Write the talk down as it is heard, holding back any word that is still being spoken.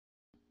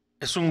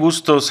Es un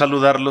gusto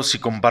saludarlos y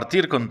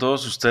compartir con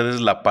todos ustedes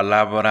la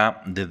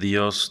palabra de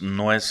Dios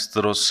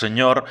nuestro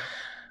Señor.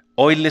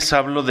 Hoy les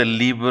hablo del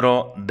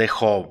libro de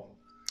Job.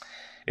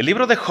 El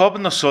libro de Job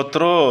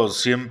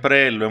nosotros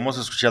siempre lo hemos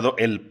escuchado,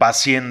 el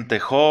paciente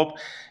Job,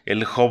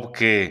 el Job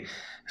que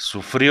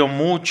sufrió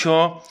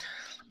mucho,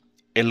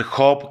 el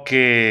Job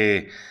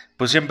que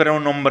pues siempre era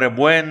un hombre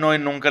bueno y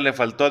nunca le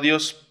faltó a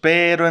Dios,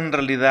 pero en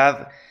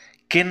realidad,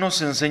 ¿qué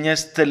nos enseña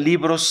este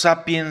libro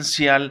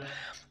sapiencial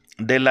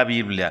de la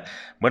Biblia?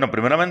 Bueno,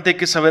 primeramente hay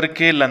que saber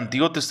que el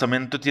Antiguo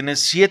Testamento tiene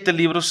 7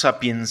 libros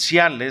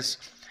sapienciales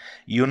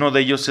y uno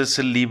de ellos es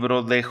el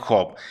libro de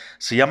Job.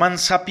 Se llaman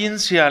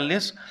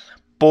sapienciales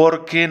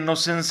porque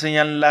nos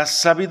enseñan la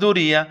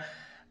sabiduría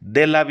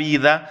de la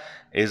vida,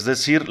 es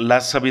decir, la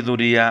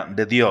sabiduría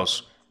de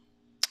Dios.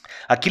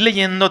 Aquí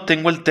leyendo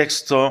tengo el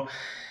texto,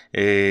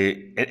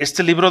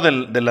 este libro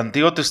del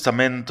Antiguo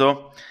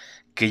Testamento,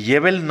 que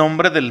lleva el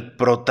nombre del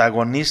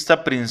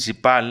protagonista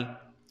principal.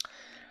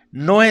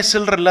 No es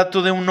el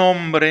relato de un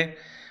hombre,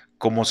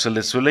 como se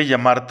le suele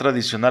llamar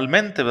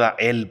tradicionalmente, ¿verdad?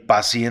 El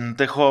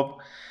paciente Job,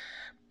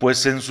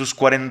 pues en sus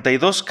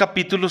 42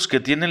 capítulos que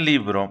tiene el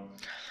libro,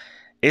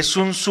 es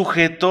un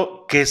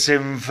sujeto que se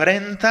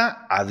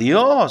enfrenta a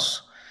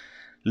Dios,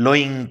 lo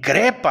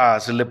increpa,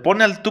 se le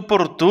pone al tú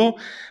por tú,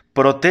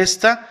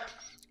 protesta,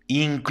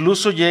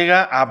 incluso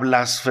llega a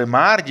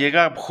blasfemar,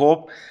 llega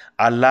Job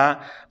a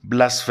la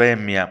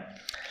blasfemia.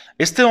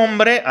 Este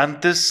hombre,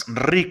 antes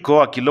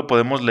rico, aquí lo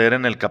podemos leer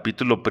en el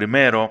capítulo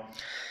primero,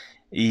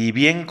 y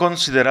bien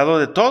considerado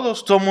de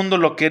todos, todo el mundo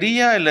lo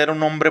quería, él era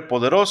un hombre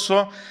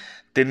poderoso,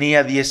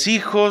 tenía 10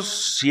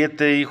 hijos,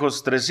 7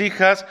 hijos, 3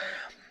 hijas,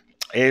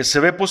 se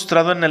ve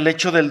postrado en el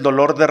lecho del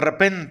dolor de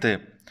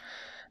repente,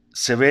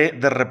 se ve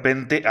de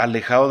repente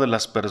alejado de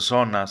las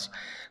personas,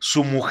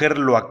 su mujer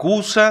lo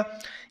acusa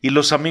y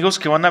los amigos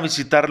que van a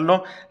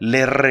visitarlo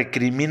le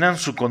recriminan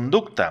su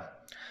conducta.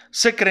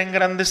 Se creen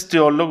grandes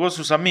teólogos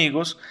sus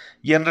amigos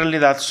y en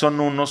realidad son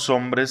unos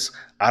hombres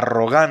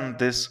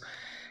arrogantes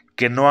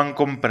que no han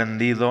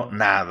comprendido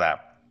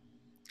nada.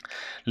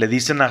 Le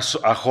dicen a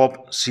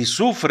Job, si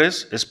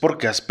sufres es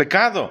porque has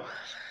pecado,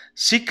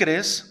 si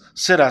crees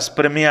serás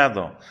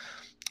premiado.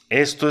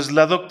 Esto es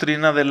la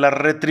doctrina de la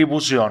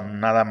retribución,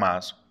 nada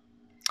más.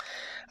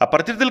 A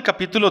partir del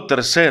capítulo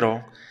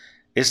tercero,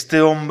 este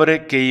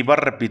hombre que iba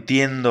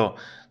repitiendo,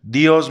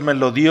 Dios me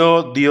lo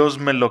dio, Dios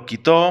me lo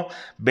quitó,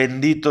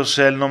 bendito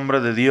sea el nombre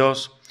de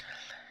Dios,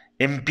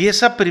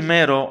 empieza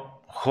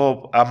primero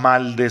Job a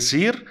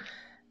maldecir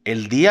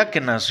el día que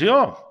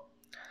nació.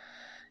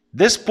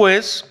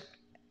 Después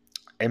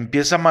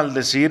empieza a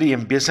maldecir y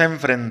empieza a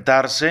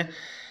enfrentarse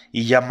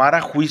y llamar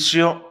a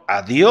juicio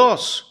a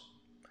Dios.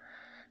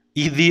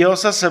 Y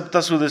Dios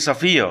acepta su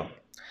desafío.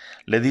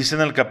 Le dice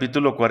en el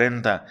capítulo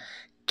 40,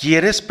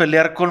 ¿quieres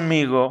pelear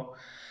conmigo?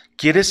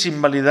 ¿Quieres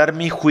invalidar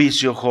mi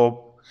juicio,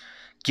 Job?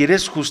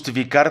 ¿Quieres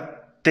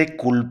justificarte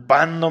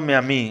culpándome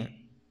a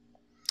mí?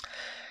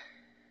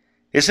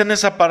 Es en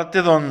esa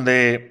parte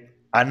donde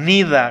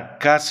anida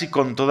casi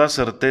con toda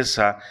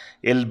certeza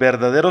el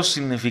verdadero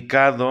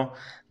significado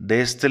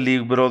de este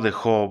libro de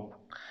Job,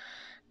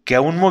 que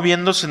aún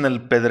moviéndose en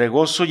el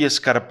pedregoso y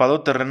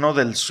escarpado terreno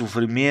del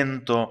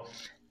sufrimiento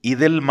y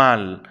del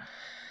mal,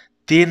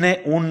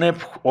 tiene un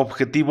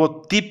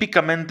objetivo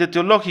típicamente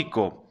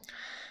teológico.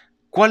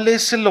 ¿Cuál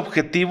es el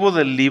objetivo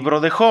del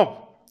libro de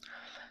Job?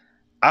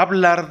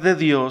 Hablar de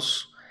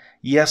Dios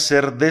y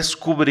hacer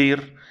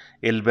descubrir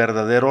el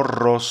verdadero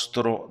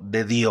rostro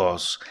de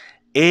Dios.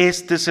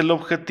 Este es el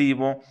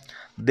objetivo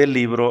del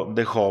libro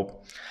de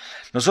Job.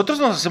 Nosotros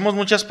nos hacemos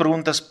muchas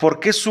preguntas. ¿Por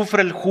qué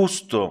sufre el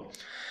justo?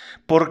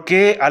 ¿Por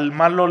qué al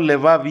malo le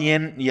va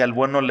bien y al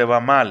bueno le va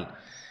mal?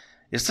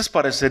 Estas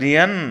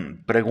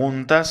parecerían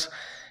preguntas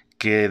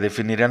que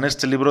definirían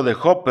este libro de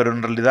Job, pero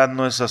en realidad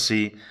no es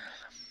así.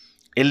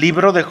 El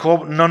libro de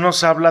Job no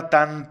nos habla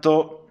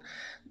tanto,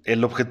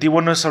 el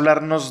objetivo no es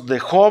hablarnos de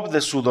Job,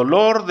 de su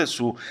dolor, de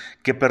su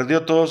que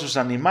perdió todos sus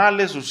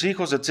animales, sus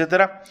hijos,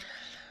 etc.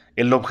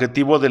 El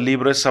objetivo del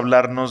libro es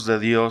hablarnos de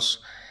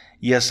Dios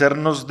y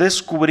hacernos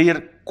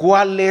descubrir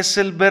cuál es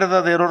el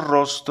verdadero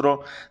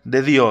rostro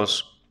de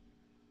Dios.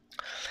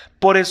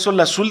 Por eso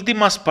las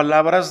últimas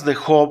palabras de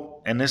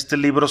Job en este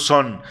libro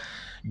son: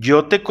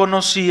 yo te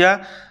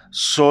conocía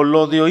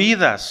solo de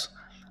oídas,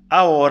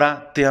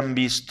 ahora te han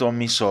visto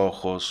mis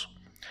ojos.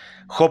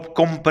 Job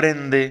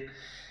comprende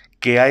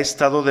que ha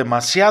estado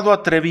demasiado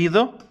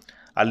atrevido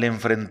al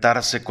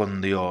enfrentarse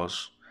con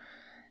Dios.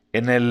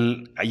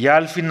 Ya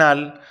al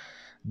final,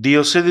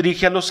 Dios se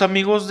dirige a los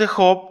amigos de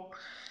Job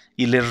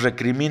y les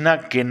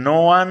recrimina que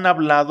no han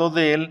hablado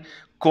de él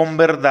con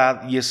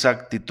verdad y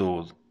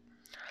exactitud.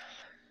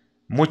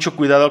 Mucho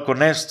cuidado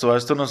con esto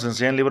nos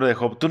enseña el libro de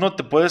Job. Tú no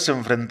te puedes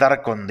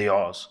enfrentar con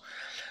Dios.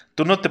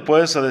 Tú no te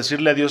puedes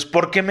decirle a Dios,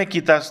 ¿por qué me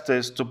quitaste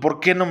esto?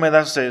 ¿Por qué no me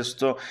das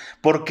esto?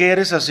 ¿Por qué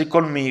eres así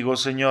conmigo,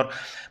 Señor?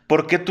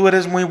 ¿Por qué tú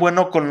eres muy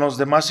bueno con los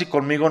demás y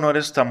conmigo no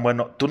eres tan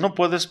bueno? Tú no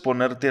puedes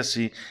ponerte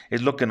así,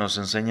 es lo que nos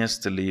enseña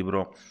este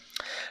libro.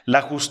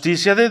 La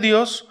justicia de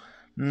Dios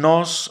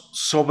nos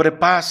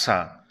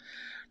sobrepasa.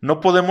 No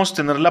podemos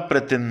tener la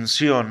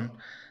pretensión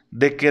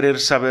de querer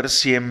saber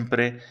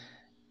siempre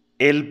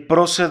el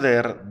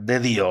proceder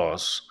de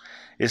Dios.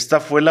 Esta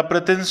fue la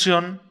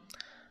pretensión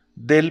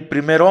del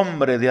primer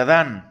hombre, de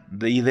Adán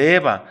y de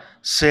Eva,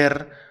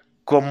 ser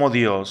como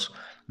Dios.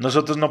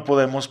 Nosotros no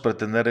podemos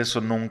pretender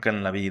eso nunca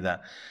en la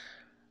vida.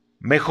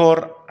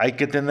 Mejor hay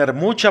que tener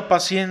mucha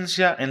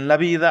paciencia en la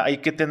vida, hay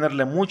que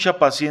tenerle mucha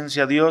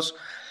paciencia a Dios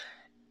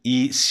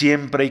y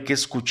siempre hay que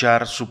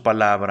escuchar su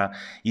palabra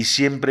y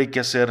siempre hay que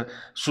hacer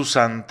su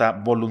santa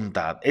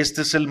voluntad.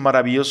 Este es el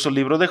maravilloso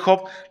libro de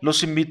Job.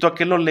 Los invito a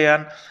que lo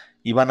lean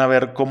y van a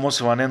ver cómo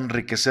se van a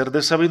enriquecer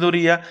de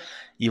sabiduría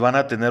y van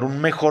a tener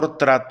un mejor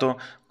trato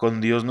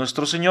con Dios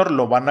nuestro Señor,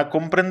 lo van a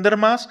comprender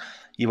más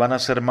y van a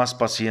ser más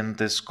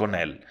pacientes con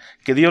Él.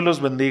 Que Dios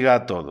los bendiga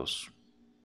a todos.